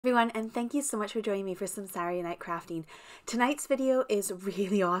everyone, and thank you so much for joining me for some Saturday night crafting. Tonight's video is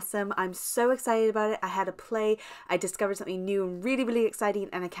really awesome. I'm so excited about it. I had a play, I discovered something new and really exciting,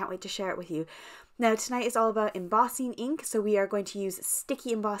 and I can't wait to share it with you. Now tonight is all about embossing ink, so we are going to use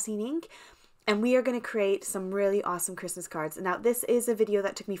sticky embossing ink and we are going to create some really awesome Christmas cards. Now this is a video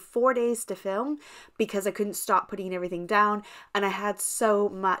that took me 4 days to film because I couldn't stop putting everything down, and I had so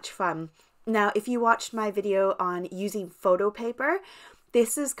much fun. Now if you watched my video on using photo paper,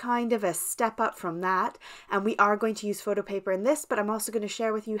 this is kind of a step up from that, and we are going to use photo paper in this, but I'm also going to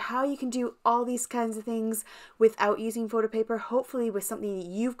share with you how you can do all these kinds of things without using photo paper, hopefully with something that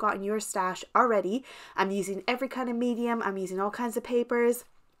you've got in your stash already. I'm using every kind of medium, I'm using all kinds of papers,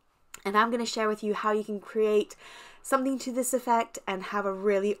 and I'm going to share with you how you can create something to this effect and have a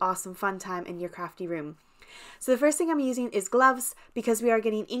really awesome fun time in your crafty room. So the first thing I'm using is gloves because we are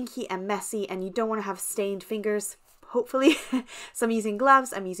getting inky and messy and you don't want to have stained fingers, hopefully. So I'm using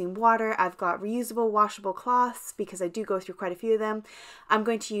gloves, I'm using water, I've got reusable washable cloths because I do go through quite a few of them. I'm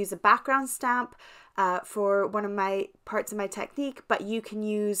going to use a background stamp for one of my parts of my technique, but you can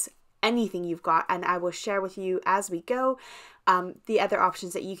use anything you've got, and I will share with you as we go the other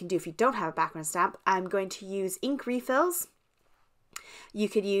options that you can do if you don't have a background stamp. I'm going to use ink refills. You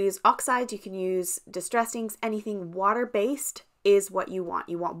could use oxides, you can use distress inks, anything water-based is what you want.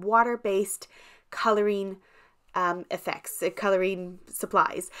 You want water-based coloring effects, coloring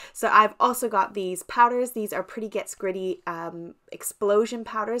supplies. So I've also got these powders. These are Pretty Gets Gritty explosion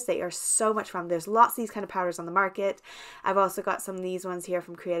powders. They are so much fun. There's lots of these kind of powders on the market. I've also got some of these ones here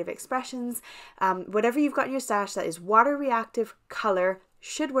from Creative Expressions. Whatever you've got in your stash that is water reactive color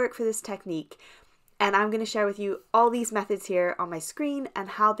should work for this technique. And I'm going to share with you all these methods here on my screen and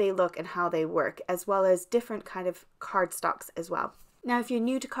how they look and how they work, as well as different kind of cardstocks as well. Now, if you're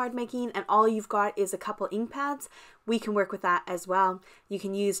new to card making and all you've got is a couple ink pads, we can work with that as well. You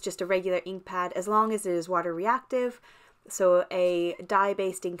can use just a regular ink pad as long as it is water reactive, so a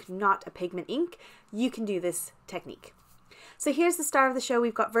dye-based ink, not a pigment ink. You can do this technique. So here's the star of the show.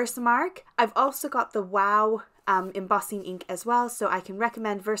 We've got VersaMark. I've also got the Wow embossing ink as well, so I can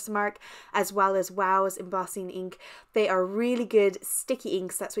recommend VersaMark as well as Wow's embossing ink. They are really good sticky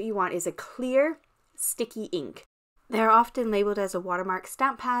inks. That's what you want, is a clear sticky ink. They're often labeled as a Watermark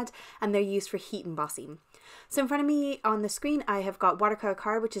stamp pad and they're used for heat embossing. So in front of me on the screen I have got watercolor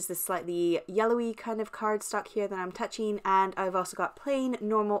card, which is this slightly yellowy kind of cardstock here that I'm touching, and I've also got plain,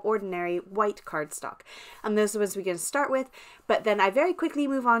 normal, ordinary white cardstock. And those are the ones we're going to start with, but then I very quickly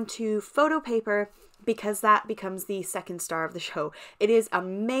move on to photo paper because that becomes the second star of the show. It is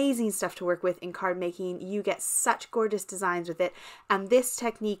amazing stuff to work with in card making. You get such gorgeous designs with it, and this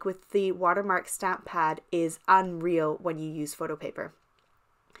technique with the Watermark stamp pad is unreal when you use photo paper.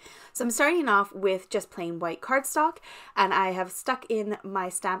 So I'm starting off with just plain white cardstock, and I have stuck in my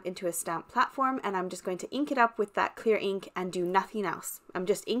stamp into a stamp platform, and I'm just going to ink it up with that clear ink and do nothing else. I'm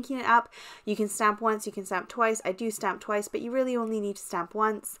just inking it up. You can stamp once, you can stamp twice. I do stamp twice, but you really only need to stamp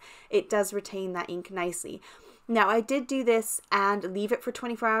once. It does retain that ink nicely. Now I did do this and leave it for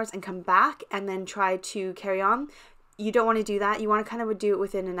 24 hours and come back and then try to carry on. You don't want to do that. You want to kind of do it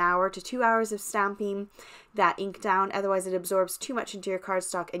within an hour to 2 hours of stamping that ink down. Otherwise it absorbs too much into your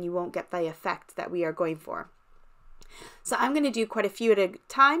cardstock and you won't get the effect that we are going for. So I'm going to do quite a few at a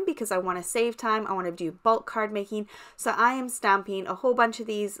time because I want to save time. I want to do bulk card making. So I am stamping a whole bunch of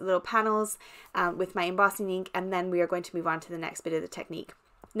these little panels with my embossing ink, and then we are going to move on to the next bit of the technique.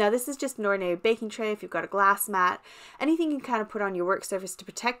 Now this is just an ordinary baking tray. If you've got a glass mat, anything you can kind of put on your work surface to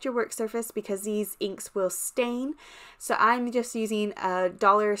protect your work surface because these inks will stain. So I'm just using a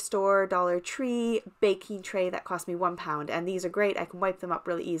dollar store, Dollar Tree baking tray that cost me £1, and these are great. I can wipe them up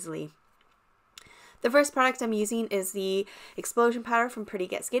really easily. The first product I'm using is the explosion powder from Pretty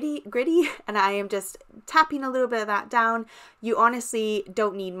Gets Gritty, and I am just tapping a little bit of that down. You honestly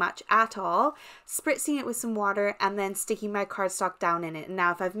don't need much at all. Spritzing it with some water and then sticking my cardstock down in it. And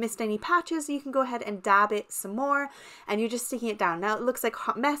now if I've missed any patches, you can go ahead and dab it some more, and you're just sticking it down. Now it looks like a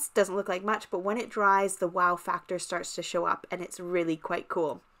hot mess, doesn't look like much, but when it dries, the wow factor starts to show up, and it's really quite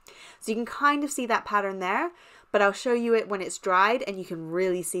cool. So you can kind of see that pattern there, but I'll show you it when it's dried, and you can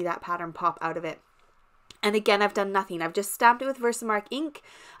really see that pattern pop out of it. And again, I've done nothing. I've just stamped it with VersaMark ink.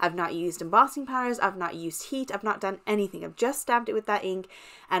 I've not used embossing powders. I've not used heat. I've not done anything. I've just stamped it with that ink,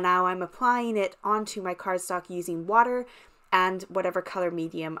 and now I'm applying it onto my cardstock using water and whatever color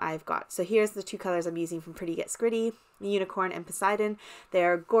medium I've got. So here's the two colors I'm using from Pretty Gets Gritty, Unicorn and Poseidon.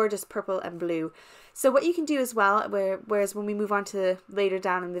 They're gorgeous purple and blue. So what you can do as well, whereas when we move on to later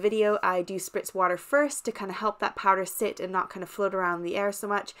down in the video, I do spritz water first to kind of help that powder sit and not kind of float around in the air so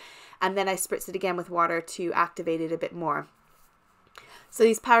much, and then I spritz it again with water to activate it a bit more. So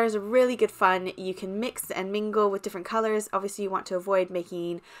these powders are really good fun. You can mix and mingle with different colors. Obviously you want to avoid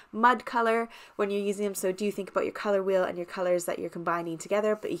making mud color when you're using them, so do think about your color wheel and your colors that you're combining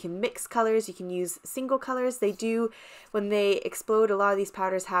together. But you can mix colors, you can use single colors. They do, when they explode, a lot of these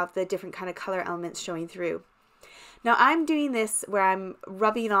powders have the different kind of color elements showing through. Now I'm doing this where I'm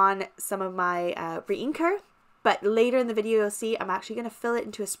rubbing on some of my re-inker, but later in the video you'll see I'm actually going to fill it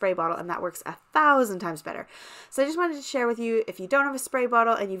into a spray bottle, and that works 1,000 times better. So I just wanted to share with you, if you don't have a spray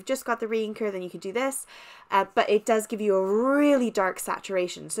bottle and you've just got the re-inker, then you can do this, but it does give you a really dark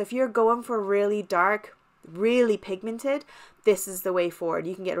saturation. So if you're going for really dark, really pigmented, this is the way forward.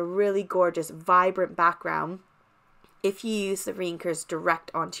 You can get a really gorgeous, vibrant background if you use the re-inkers direct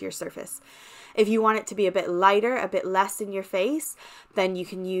onto your surface. If you want it to be a bit lighter, a bit less in your face, then you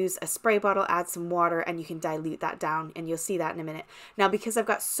can use a spray bottle, add some water, and you can dilute that down, and you'll see that in a minute. Now, because I've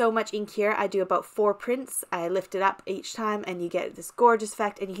got so much ink here, I do about 4 prints. I lift it up each time, and you get this gorgeous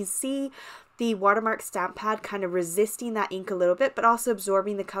effect, and you can see the Watermark stamp pad kind of resisting that ink a little bit, but also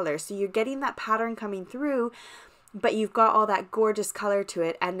absorbing the color. So you're getting that pattern coming through, but you've got all that gorgeous color to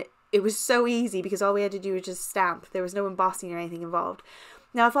it, and it was so easy because all we had to do was just stamp. There was no embossing or anything involved.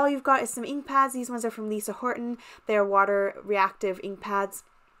 Now, if all you've got is some ink pads, these ones are from Lisa Horton. They're water reactive ink pads.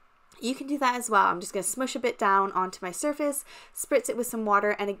 You can do that as well. I'm just going to smush a bit down onto my surface, spritz it with some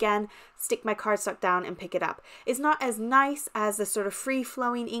water, and again, stick my cardstock down and pick it up. It's not as nice as the sort of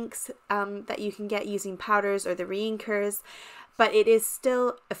free-flowing inks that you can get using powders or the re-inkers, but it is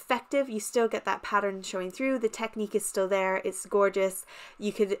still effective. You still get that pattern showing through. The technique is still there. It's gorgeous.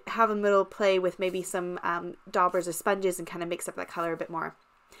 You could have a little play with maybe some daubers or sponges and kind of mix up that color a bit more.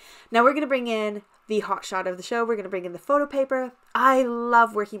 Now we're going to bring in the hot shot of the show. We're going to bring in the photo paper. I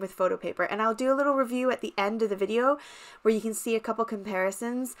love working with photo paper, and I'll do a little review at the end of the video where you can see a couple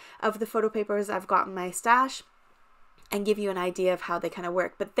comparisons of the photo papers I've got in my stash and give you an idea of how they kind of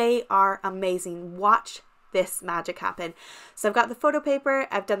work. But they are amazing. Watch this magic happen. So I've got the photo paper.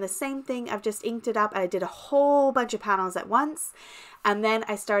 I've done the same thing. I've just inked it up. I did a whole bunch of panels at once, and then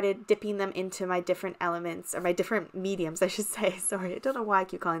I started dipping them into my different elements, or my different mediums, I should say. Sorry, I don't know why I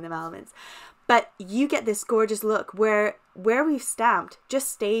keep calling them elements. But you get this gorgeous look where we've stamped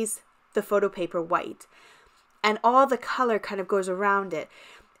just stays the photo paper white, and all the color kind of goes around it.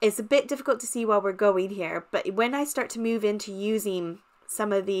 It's a bit difficult to see while we're going here, but when I start to move into using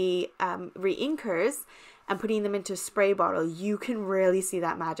some of the re-inkers and putting them into a spray bottle, you can really see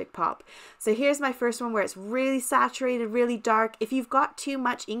that magic pop. So here's my first one where it's really saturated, really dark. If you've got too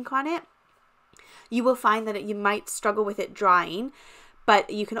much ink on it, you will find that you might struggle with it drying,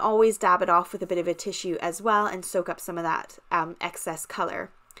 but you can always dab it off with a bit of a tissue as well and soak up some of that excess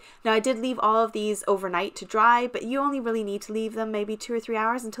color. Now I did leave all of these overnight to dry, but you only really need to leave them maybe 2 or 3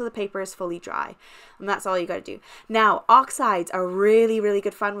 hours until the paper is fully dry. And that's all you got to do. Now, oxides are really, really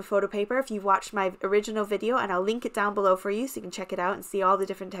good fun with photo paper. If you've watched my original video, and I'll link it down below for you so you can check it out and see all the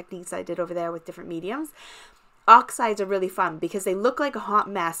different techniques I did over there with different mediums. Oxides are really fun because they look like a hot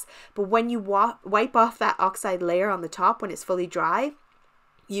mess, but when you wipe off that oxide layer on the top when it's fully dry,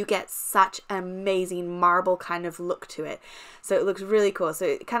 you get such an amazing marble kind of look to it. So it looks really cool. So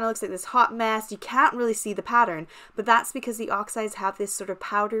it kind of looks like this hot mess. You can't really see the pattern, but that's because the oxides have this sort of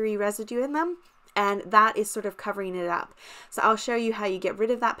powdery residue in them, and that is sort of covering it up. So I'll show you how you get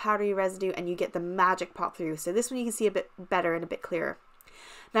rid of that powdery residue and you get the magic pop through. So this one you can see a bit better and a bit clearer.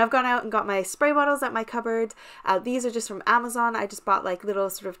 Now I've gone out and got my spray bottles at my cupboard. These are just from Amazon. I just bought like little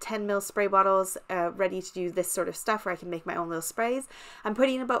sort of 10 ml spray bottles ready to do this sort of stuff where I can make my own little sprays. I'm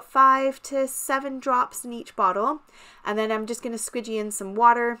putting about 5 to 7 drops in each bottle, and then I'm just going to squidgy in some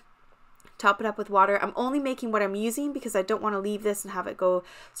water, top it up with water. I'm only making what I'm using because I don't want to leave this and have it go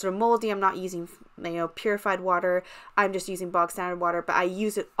sort of moldy. I'm not using, purified water. I'm just using bog standard water, but I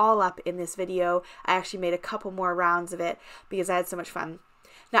use it all up in this video. I actually made a couple more rounds of it because I had so much fun.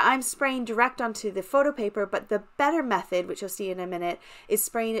 Now I'm spraying direct onto the photo paper, but the better method, which you'll see in a minute, is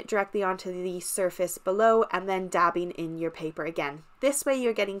spraying it directly onto the surface below and then dabbing in your paper again. This way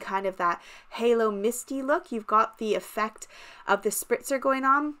you're getting kind of that halo misty look. You've got the effect of the spritzer going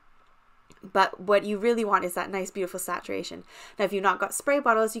on, but what you really want is that nice beautiful saturation. Now if you've not got spray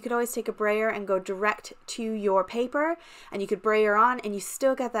bottles, you could always take a brayer and go direct to your paper, and you could brayer on and you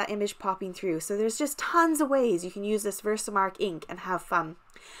still get that image popping through. So there's just tons of ways you can use this VersaMark ink and have fun.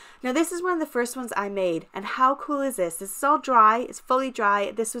 Now this is one of the first ones I made, and how cool is this? This is all dry, it's fully dry.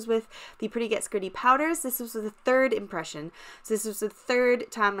 This was with the Pretty Get Skirty powders. This was the third impression. So this was the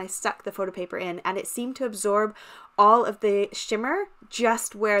third time I stuck the photo paper in, and it seemed to absorb all of the shimmer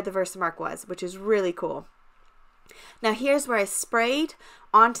just where the VersaMark was, which is really cool. Now here's where I sprayed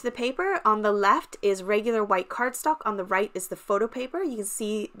onto the paper. On the left is regular white cardstock, on the right is the photo paper. You can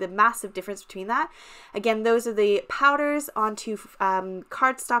see the massive difference between that. Again, those are the powders onto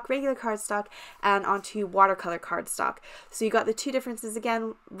cardstock, regular cardstock, and onto watercolor cardstock. So you got the two differences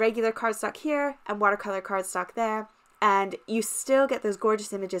again, regular cardstock here and watercolor cardstock there. And you still get those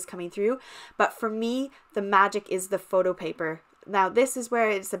gorgeous images coming through. But for me, the magic is the photo paper. Now this is where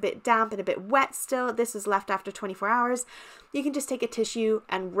it's a bit damp and a bit wet still. This is left after 24 hours. You can just take a tissue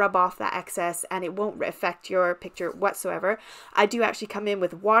and rub off that excess and it won't affect your picture whatsoever. I do actually come in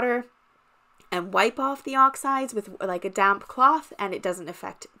with water and wipe off the oxides with like a damp cloth, and it doesn't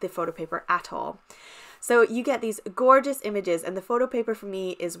affect the photo paper at all. So you get these gorgeous images, and the photo paper for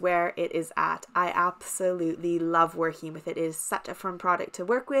me is where it is at. I absolutely love working with it. It is such a fun product to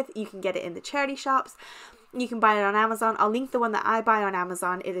work with. You can get it in the charity shops. You can buy it on Amazon. I'll link the one that I buy on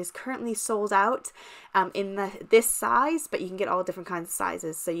Amazon. It is currently sold out in this size, but you can get all different kinds of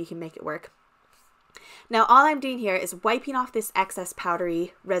sizes, so you can make it work. Now all I'm doing here is wiping off this excess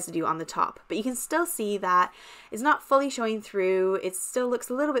powdery residue on the top, but you can still see that it's not fully showing through. It still looks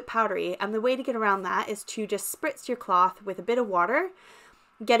a little bit powdery, and the way to get around that is to just spritz your cloth with a bit of water,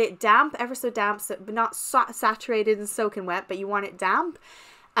 get it damp, ever so damp, so not saturated and soaking wet, but you want it damp.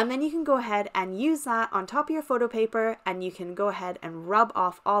 And then you can go ahead and use that on top of your photo paper, and you can go ahead and rub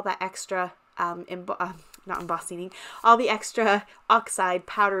off all that extra, not embossing, all the extra oxide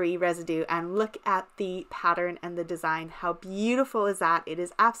powdery residue, and look at the pattern and the design. How beautiful is that? It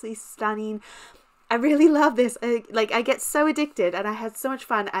is absolutely stunning. I really love this. I get so addicted, and I had so much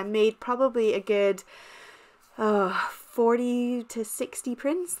fun. I made probably a good 40 to 60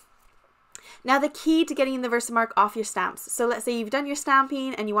 prints. Now the key to getting the VersaMark off your stamps. So let's say you've done your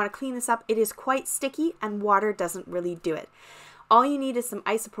stamping and you want to clean this up. It is quite sticky and water doesn't really do it. All you need is some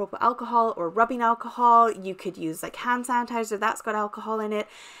isopropyl alcohol or rubbing alcohol. You could use like hand sanitizer that's got alcohol in it,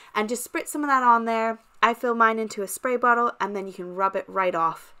 and just spritz some of that on there. I fill mine into a spray bottle, and then you can rub it right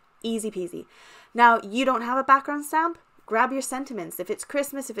off. Easy peasy. Now you don't have a background stamp? Grab your sentiments. If it's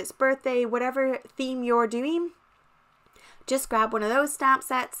Christmas, if it's birthday, whatever theme you're doing, just grab one of those stamp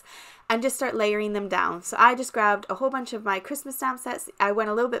sets and just start layering them down. So I just grabbed a whole bunch of my Christmas stamp sets. I went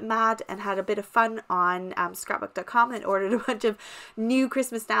a little bit mad and had a bit of fun on scrapbook.com and ordered a bunch of new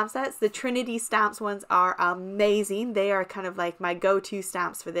Christmas stamp sets. The Trinity stamps ones are amazing. They are kind of like my go-to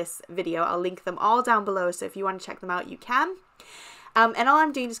stamps for this video. I'll link them all down below, so if you want to check them out, you can. And all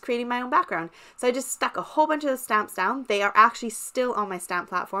I'm doing is creating my own background. So I just stuck a whole bunch of the stamps down. They are actually still on my stamp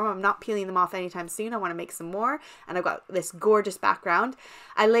platform. I'm not peeling them off anytime soon. I want to make some more. And I've got this gorgeous background.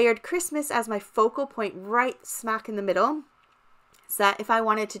 I layered Christmas as my focal point right smack in the middle, so that if I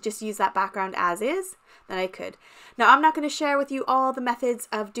wanted to just use that background as is, then I could. Now I'm not going to share with you all the methods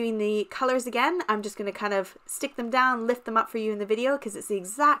of doing the colors again. I'm just going to kind of stick them down, lift them up for you in the video, because it's the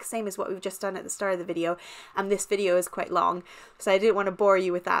exact same as what we've just done at the start of the video, and this video is quite long, so I didn't want to bore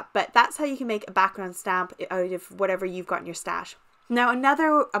you with that. But that's how you can make a background stamp out of whatever you've got in your stash. Now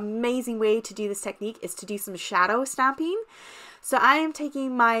another amazing way to do this technique is to do some shadow stamping. So I am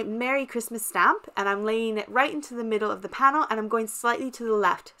taking my Merry Christmas stamp and I'm laying it right into the middle of the panel, and I'm going slightly to the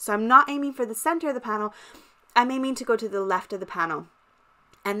left. So I'm not aiming for the center of the panel, I'm aiming to go to the left of the panel.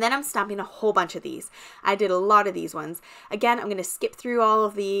 And then I'm stamping a whole bunch of these. I did a lot of these ones. Again, I'm going to skip through all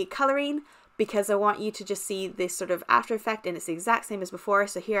of the coloring because I want you to just see this sort of after effect, and it's the exact same as before.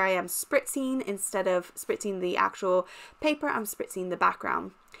 So here I am spritzing, instead of spritzing the actual paper, I'm spritzing the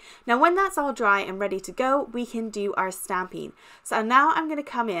background. Now when that's all dry and ready to go, we can do our stamping. So now I'm going to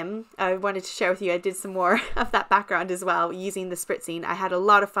come in, I wanted to share with you, I did some more of that background as well using the spritzing. I had a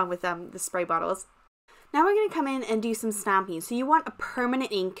lot of fun with the spray bottles. Now we're going to come in and do some stamping. So you want a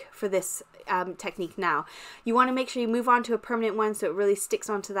permanent ink for this technique now. You want to make sure you move on to a permanent one so it really sticks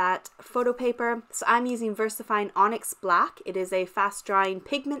onto that photo paper. So I'm using VersaFine Onyx Black. It is a fast drying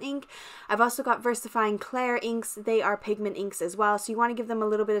pigment ink. I've also got VersaFine Clair inks. They are pigment inks as well. So you want to give them a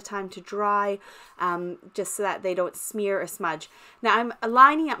little bit of time to dry, just so that they don't smear or smudge. Now I'm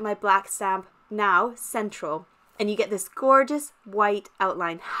lining up my black stamp now central, and you get this gorgeous white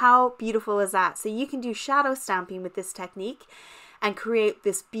outline. How beautiful is that? So you can do shadow stamping with this technique and create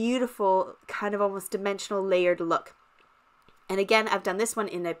this beautiful kind of almost dimensional layered look. And again, I've done this one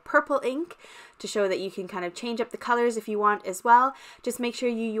in a purple ink to show that you can kind of change up the colors if you want as well. Just make sure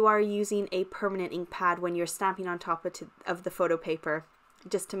you are using a permanent ink pad when you're stamping on top of the photo paper,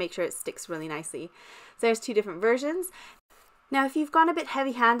 just to make sure it sticks really nicely. So there's two different versions. Now, if you've gone a bit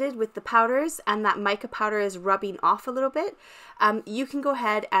heavy-handed with the powders and that mica powder is rubbing off a little bit, you can go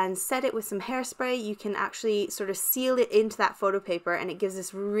ahead and set it with some hairspray. You can actually sort of seal it into that photo paper, and it gives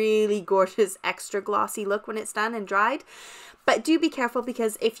this really gorgeous extra glossy look when it's done and dried. But do be careful,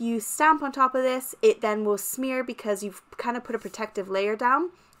 because if you stamp on top of this, it then will smear because you've kind of put a protective layer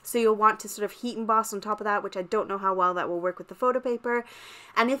down. So you'll want to sort of heat emboss on top of that, which I don't know how well that will work with the photo paper.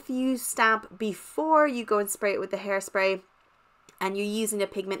 And if you stamp before you go and spray it with the hairspray and you're using a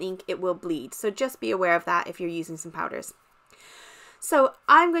pigment ink, it will bleed. So just be aware of that if you're using some powders. So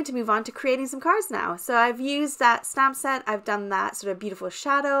I'm going to move on to creating some cards now. So I've used that stamp set, I've done that sort of beautiful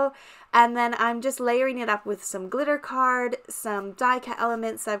shadow, and then I'm just layering it up with some glitter card, some die cut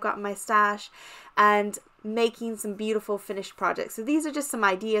elements that I've got in my stash, and making some beautiful finished projects. So these are just some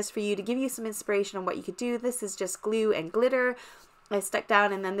ideas for you to give you some inspiration on what you could do. This is just glue and glitter I stuck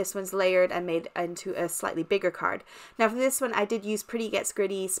down, and then this one's layered and made into a slightly bigger card. Now for this one I did use Pretty Gets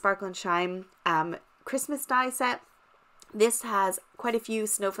Gritty Sparkle and Shine Christmas die set. This has quite a few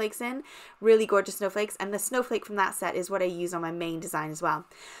snowflakes in, really gorgeous snowflakes, and the snowflake from that set is what I use on my main design as well.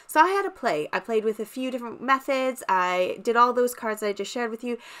 So I had a play. I played with a few different methods. I did all those cards that I just shared with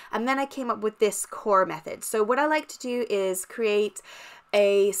you, and then I came up with this core method. So what I like to do is create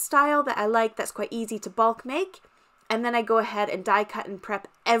a style that I like that's quite easy to bulk make, and then I go ahead and die cut and prep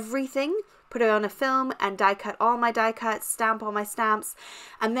everything, put it on a film and die cut all my die cuts, stamp all my stamps,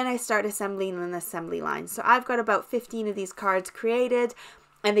 and then I start assembling an assembly line. So I've got about 15 of these cards created,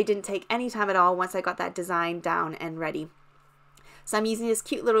 and they didn't take any time at all once I got that design down and ready. So I'm using this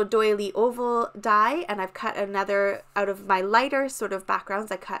cute little doily oval die, and I've cut another out of my lighter sort of backgrounds.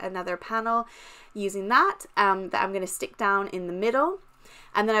 I cut another panel using that, that I'm going to stick down in the middle.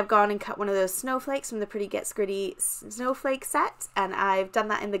 And then I've gone and cut one of those snowflakes from the Pretty Gets Gritty snowflake set, and I've done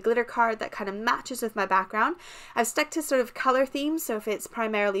that in the glitter card that kind of matches with my background. I've stuck to sort of color themes, so if it's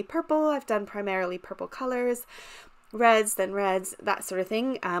primarily purple, I've done primarily purple colors, reds, then reds, that sort of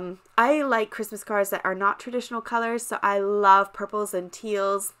thing. I like Christmas cards that are not traditional colors, so I love purples and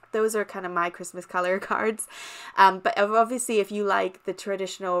teals. Those are kind of my Christmas color cards. But obviously if you like the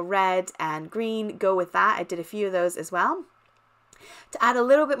traditional red and green, go with that. I did a few of those as well. To add a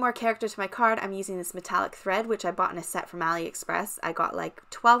little bit more character to my card, I'm using this metallic thread, which I bought in a set from AliExpress. I got like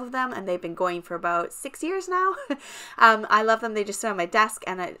 12 of them, and they've been going for about 6 years now. I love them. They just sit on my desk,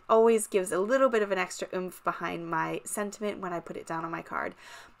 and it always gives a little bit of an extra oomph behind my sentiment when I put it down on my card.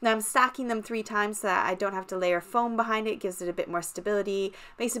 Now I'm stacking them 3 times so that I don't have to layer foam behind it. It gives it a bit more stability,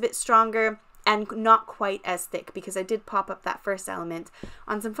 makes it a bit stronger, and not quite as thick, because I did pop up that first element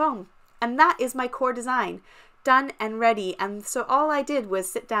on some foam. And that is my core design. Done and ready, and so all I did was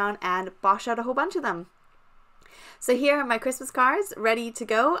sit down and bosh out a whole bunch of them. So here are my Christmas cards ready to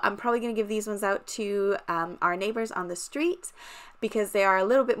go. I'm probably going to give these ones out to our neighbors on the street, because they are a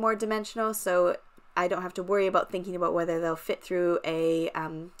little bit more dimensional, so I don't have to worry about thinking about whether they'll fit through a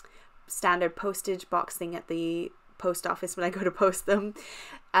standard postage box thing at the post office when I go to post them.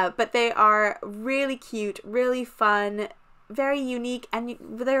 But they are really cute, really fun, very unique, and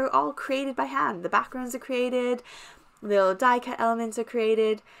they're all created by hand. The backgrounds are created, the little die cut elements are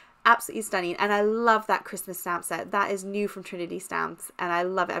created. Absolutely stunning, and I love that Christmas stamp set. That is new from Trinity Stamps, and I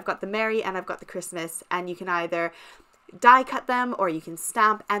love it. I've got the Merry and I've got the Christmas, and you can either die cut them or you can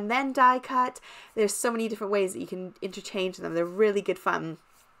stamp and then die cut. There's so many different ways that you can interchange them. They're really good fun,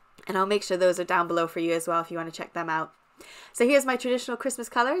 and I'll make sure those are down below for you as well if you want to check them out. So here's my traditional Christmas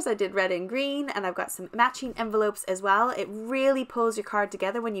colors. I did red and green, and I've got some matching envelopes as well. It really pulls your card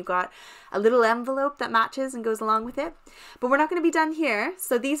together when you've got a little envelope that matches and goes along with it. But we're not going to be done here.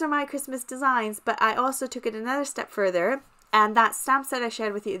 So these are my Christmas designs, but I also took it another step further. And that stamp set I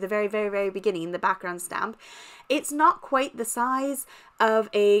shared with you at the very beginning, the background stamp, it's not quite the size of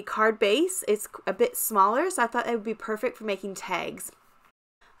a card base. It's a bit smaller, so I thought it would be perfect for making tags.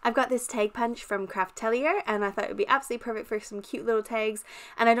 I've got this tag punch from Craftelier, and I thought it would be absolutely perfect for some cute little tags,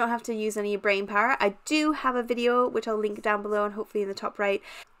 and I don't have to use any brain power. I do have a video, which I'll link down below and hopefully in the top right,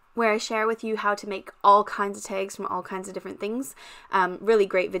 where I share with you how to make all kinds of tags from all kinds of different things. Really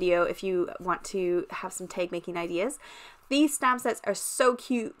great video if you want to have some tag making ideas. These stamp sets are so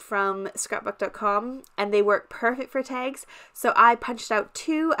cute from scrapbook.com, and they work perfect for tags. So I punched out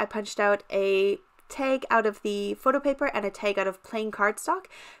 2. I punched out a tag out of the photo paper and a tag out of plain cardstock,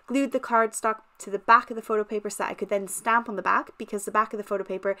 glued the cardstock to the back of the photo paper so that I could then stamp on the back, because the back of the photo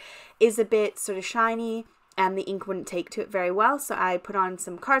paper is a bit sort of shiny and the ink wouldn't take to it very well. So I put on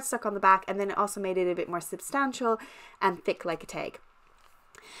some cardstock on the back, and then it also made it a bit more substantial and thick like a tag.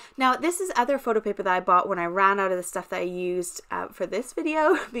 Now, this is other photo paper that I bought when I ran out of the stuff that I used for this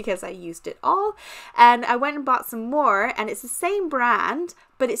video because I used it all. And I went and bought some more, and it's the same brand,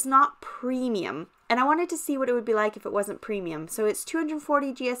 but it's not premium. And I wanted to see what it would be like if it wasn't premium. So it's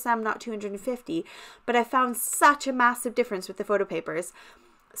 240 GSM, not 250, but I found such a massive difference with the photo papers.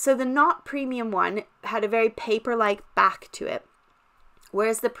 So the not premium one had a very paper-like back to it.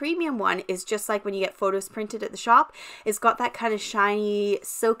 Whereas the premium one is just like when you get photos printed at the shop. It's got that kind of shiny,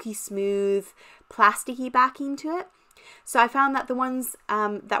 silky smooth, plasticky backing to it. So I found that the ones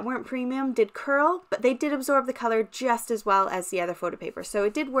that weren't premium did curl, but they did absorb the color just as well as the other photo paper. So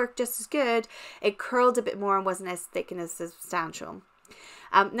it did work just as good. It curled a bit more and wasn't as thick and as substantial.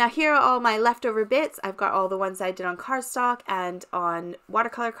 Now here are all my leftover bits. I've got all the ones I did on cardstock and on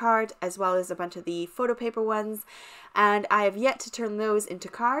watercolor card, as well as a bunch of the photo paper ones. And I have yet to turn those into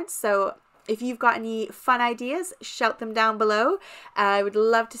cards. So if you've got any fun ideas, shout them down below. I would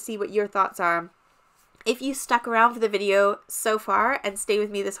love to see what your thoughts are. If you stuck around for the video so far and stay with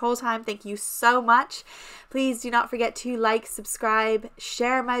me this whole time, thank you so much. Please do not forget to like, subscribe,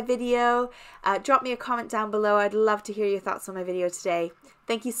 share my video, drop me a comment down below. I'd love to hear your thoughts on my video today.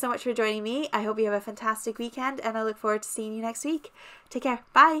 Thank you so much for joining me. I hope you have a fantastic weekend, and I look forward to seeing you next week. Take care.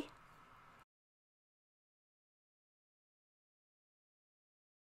 Bye.